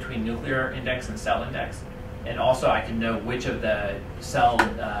relationship between nuclear index and cell index, and also I can know which of the cells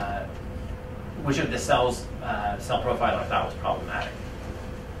cell profile I thought was problematic.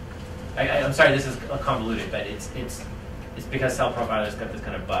 I'm sorry, this is convoluted, but it's because cell profiler's got this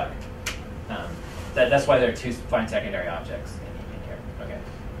kind of bug. That's why there are two fine secondary objects in here. Okay.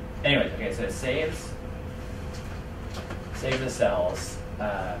 Anyways, okay, so it saves the cells.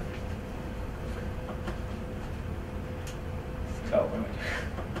 Oh, what am I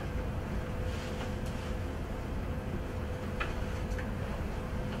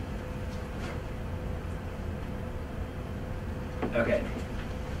doing? Okay.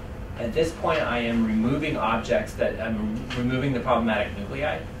 At this point, I am removing objects I'm removing the problematic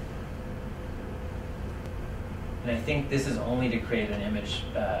nuclei. And I think this is only to create an image,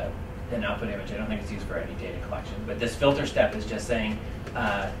 an output image. I don't think it's used for any data collection. But this filter step is just saying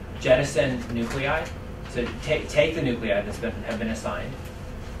jettison nuclei. So take the nuclei that have been assigned,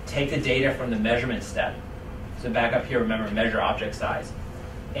 take the data from the measurement step. So back up here, remember, measure object size.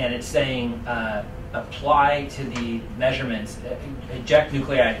 And it's saying apply to the measurements, eject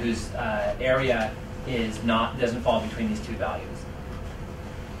nuclei whose area doesn't fall between these two values.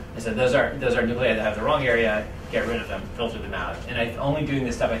 And so those are nuclei that have the wrong area, get rid of them, filter them out. And I'm only doing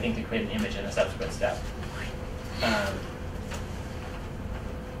this step, I think, to create an image in a subsequent step.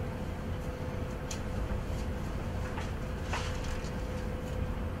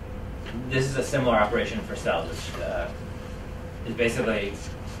 This is a similar operation for cells, which is basically,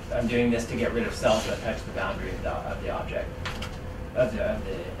 I'm doing this to get rid of cells that touch the boundary of the object, of the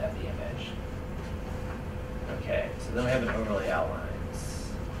image. Okay, so then we have an overlay outlines.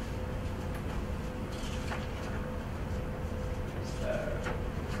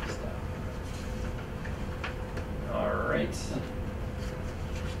 All right.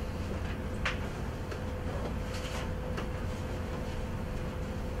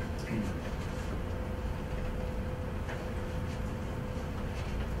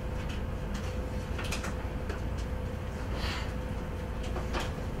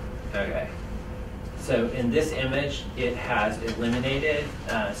 Okay. So in this image, it has eliminated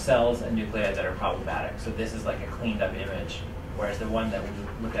cells and nuclei that are problematic. So this is like a cleaned up image, whereas the one that we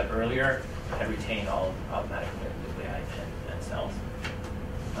looked at earlier had retained all of the problematic nuclei and cells.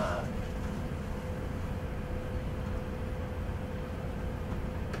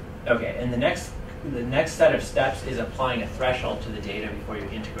 Okay, and the next set of steps is applying a threshold to the data before you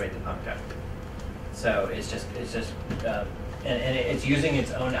integrate the puncta. So it's using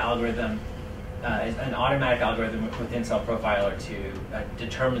its own algorithm, an automatic algorithm within Cell Profiler to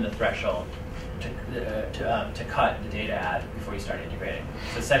determine the threshold to cut the data add before you start integrating.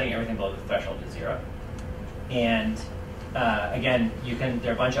 So setting everything below the threshold to 0. And again,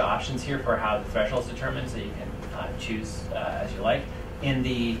 there are a bunch of options here for how the threshold is determined, so you can choose as you like. In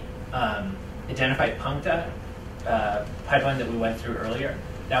the identified puncta pipeline that we went through earlier,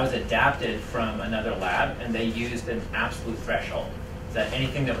 that was adapted from another lab, and they used an absolute threshold. That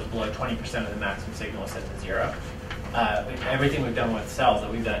anything that was below 20% of the maximum signal is set to 0. Everything we've done with cells that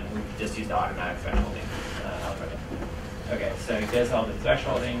we've just used the automatic thresholding algorithm. Okay, so it does all the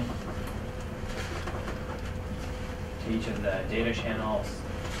thresholding to each of the data channels.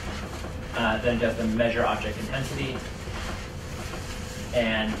 Then it does the measure object intensity.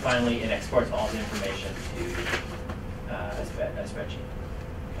 And finally, it exports all the information to a spreadsheet.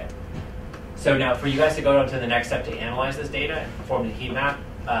 Okay. So now, for you guys to go on to the next step to analyze this data and perform the heat map,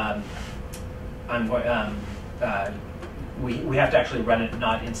 we have to actually run it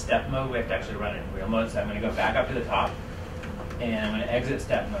not in step mode. We have to actually run it in real mode. So I'm going to go back up to the top, and I'm going to exit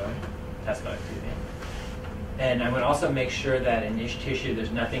step mode, test mode, excuse me. And I'm going to also make sure that in each tissue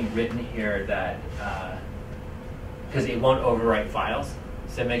there's nothing written here that, because it won't overwrite files.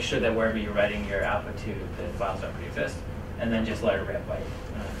 So make sure that wherever you're writing your output to, the files don't exist. And then just let it rip by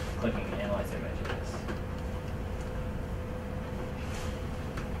clicking Analyze Images.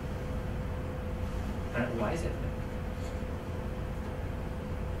 I don't know, why is it?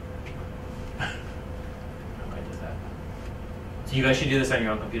 Why does that? So you guys should do this on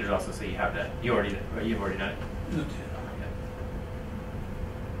your own computers also, so you have that. You've already done it.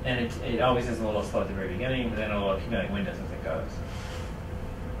 And it always is a little slow at the very beginning, but then it'll accumulate windows as it goes.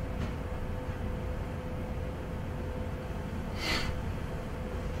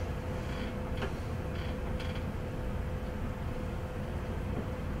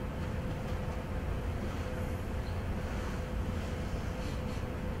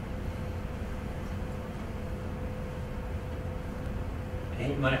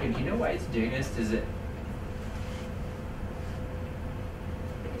 Hey, Monica, do you know why it's doing this? Does it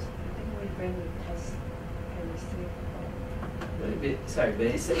friend has received. Sorry,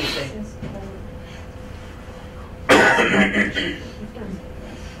 but he's saying. Since, you've done it.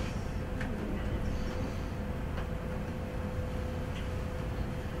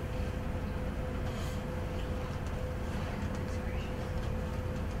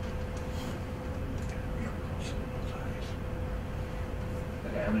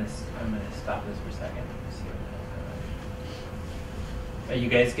 Okay, I'm gonna stop this for a second. See what the hell's going on. Are you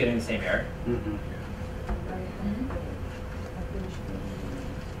guys getting the same error? Mm-hmm.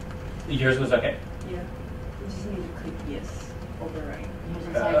 Yours was okay. Yeah. You just need to click yes, override.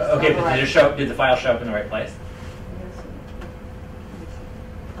 Okay, but did it show? Did the file show up in the right place? Yes.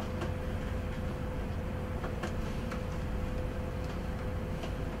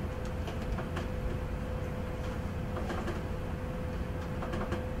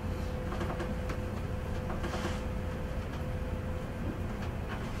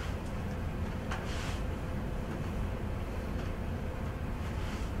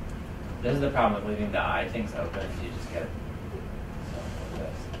 This is the problem with leaving the I things open. You just get so like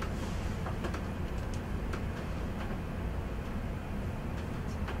this.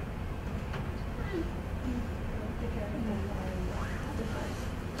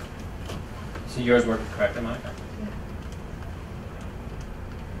 So yours worked correct, Monica?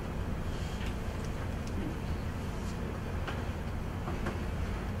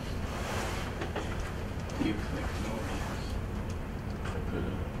 You click no, yes. I put it,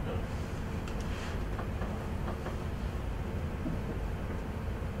 no.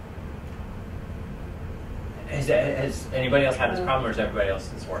 Has anybody else had this problem, or is everybody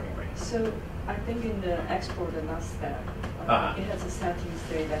else is working great? So I think in the export the last step, it has a setting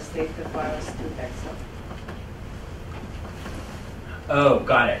say that save the files to backup. Oh,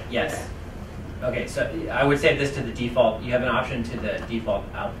 got it. Yes. Okay, so I would save this to the default. You have an option to the default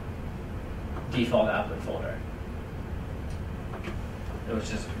output folder,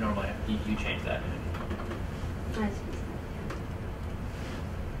 which is normally you change that.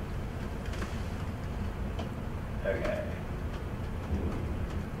 Okay.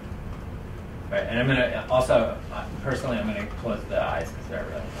 Right, and I'm gonna also personally I'm gonna close the eyes because they're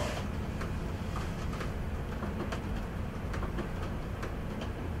really annoying.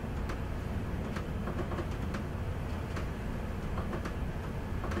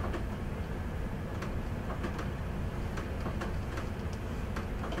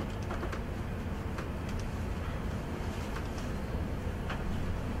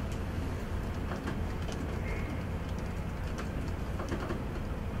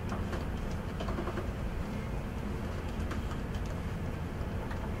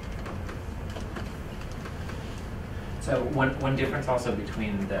 So one difference also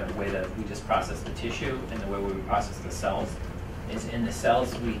between the way that we just process the tissue and the way we process the cells is in the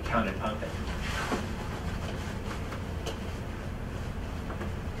cells we counted pumping.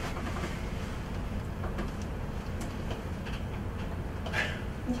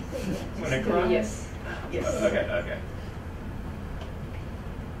 Wanna cry? Yes. Yes. Okay.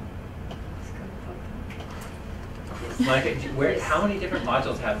 Monica, how many different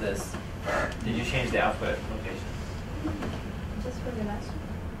modules have this? Did you change the output location? Just for the last one.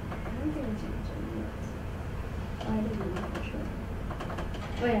 I don't think I changed it yet. Oh, I didn't know for sure.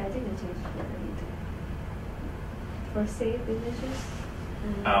 Oh yeah, I think I changed for everything. For saved images.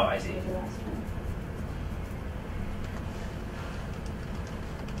 And Oh, I see. For the last one.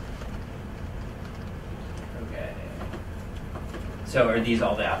 Okay. So are these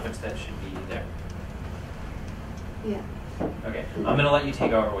all the outputs that should be there? Yeah. Okay, I'm going to let you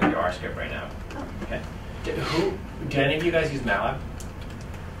take over with your R script right now. Oh. Okay. Do any of you guys use MATLAB?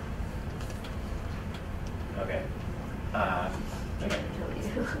 Okay. Okay.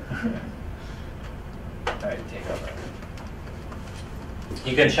 All right, take over.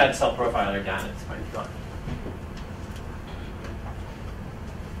 You can shut Cell Profiler down. It's fine if you want.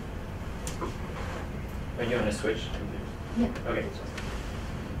 Are you going to switch? Yeah. Okay.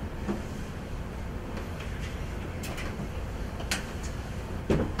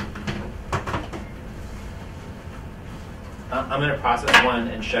 I'm going to process one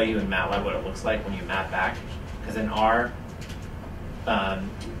and show you in MATLAB what it looks like when you map back. Because in R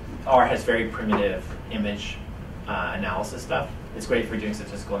has very primitive image analysis stuff. It's great for doing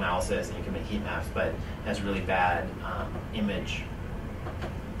statistical analysis and you can make heat maps, but it has really bad image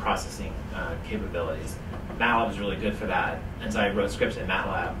processing capabilities. MATLAB is really good for that. And so I wrote scripts in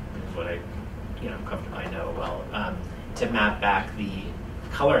MATLAB, which is what I know well, to map back the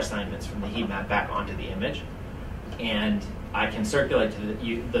color assignments from the heat map back onto the image. And I can circulate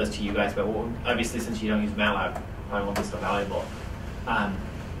those to you guys, but obviously since you don't use MATLAB, probably won't be so valuable.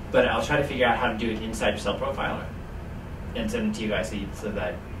 but I'll try to figure out how to do it inside Cell Profiler and send it to you guys so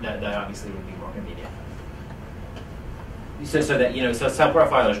that obviously would be more convenient. So that, so Cell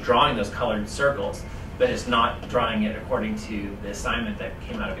Profiler is drawing those colored circles, but it's not drawing it according to the assignment that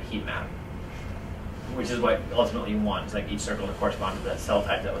came out of a heat map, which is what ultimately you want. It's like each circle to correspond to the cell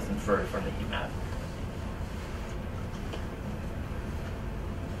type that was inferred from the heat map.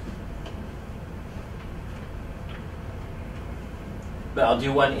 But I'll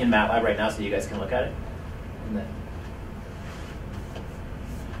do one in MATLAB right now so you guys can look at it. And then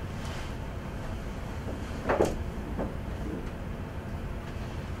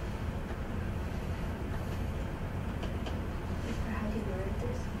How do you write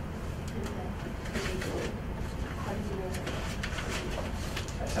this?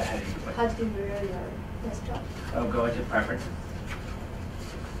 How do you mirror your desktop? Oh, go into preferences.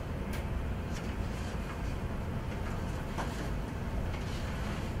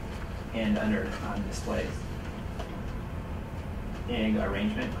 And under displays. And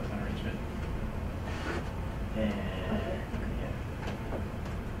arrangement, click on arrangement. And yeah.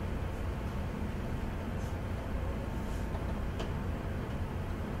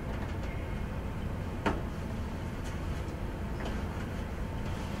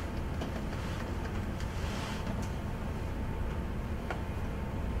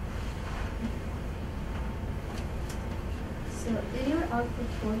 So in your output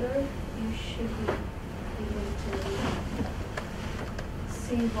folder, you should be able to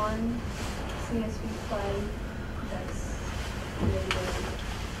see one CSV file that's labeled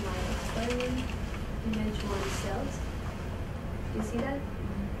my experiment, image one cells. Do you see that?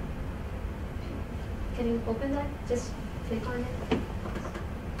 Can you open that? Just click on it.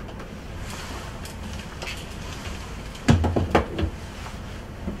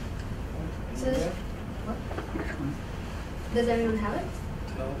 So this, what? Does everyone have it?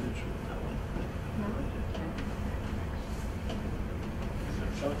 No?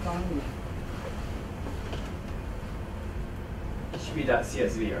 It should be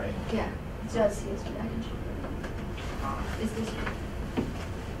 .csv, right? Yeah, it's just CSV. I can show you. Is this one?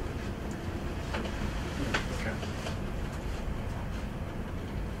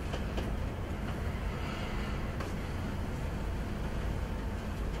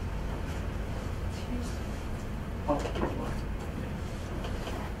 Okay.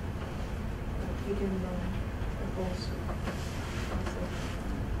 You can the whole soup.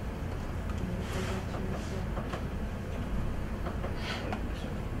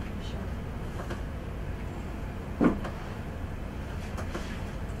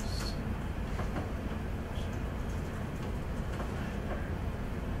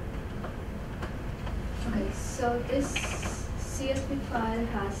 Okay, so this CSV file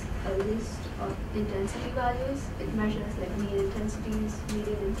has a list of intensity values. It measures like mean intensities,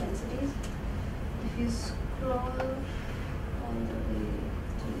 median intensities. If you scroll all the way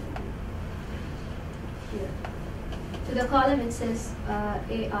to here, to the column it says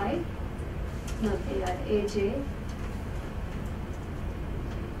AI, not AI, AJ.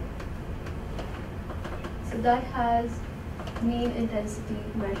 So that has mean intensity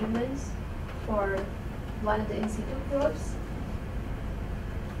measurements for one of the in situ probes.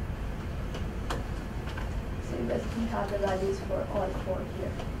 So you basically have the values for all four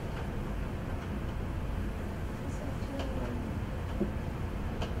here.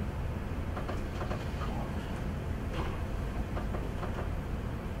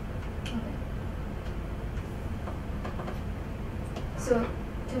 So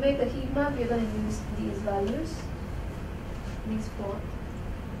to make a heat map, you're going to use these values, these four.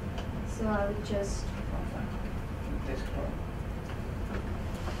 So I would just,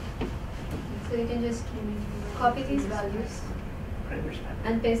 so you can just copy these values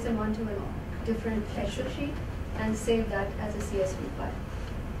and paste them onto a different Excel sheet and save that as a CSV file.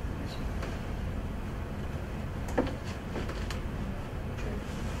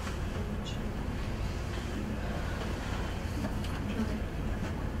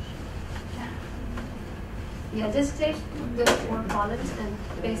 Yeah, just take the four columns and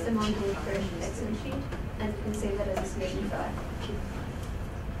paste them onto a fresh Excel sheet, and you can save that as a CSV file.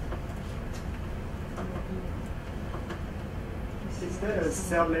 Is there a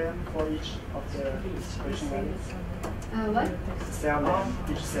cell name for each of the expression values? What? Cell name,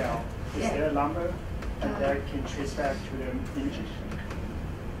 each cell. Is Yeah. there a number and that can trace back to the images?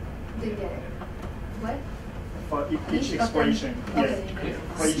 Didn't get it. What? For Each each of them? expression, Okay. yes.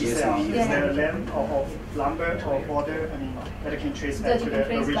 For each cell, is Yeah. there a length or number or order? I mean, that can trace back That to you the can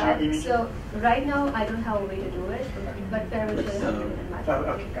trace original back. image? So right now I don't have a way to do it, but Pehr will show you how to do it in Oh, MATLAB.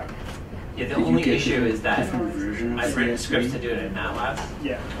 okay, got it. Yeah. Yeah, the Did you only get issue is that different version of I've written CSV? scripts to do it in MATLAB.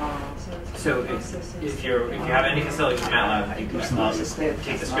 Yeah. So if you have any facility with MATLAB, you can just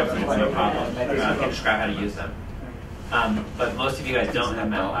take the scripts and it's no problem. You can describe how to use them. But most of you guys don't have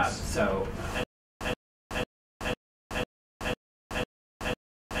MATLAB, so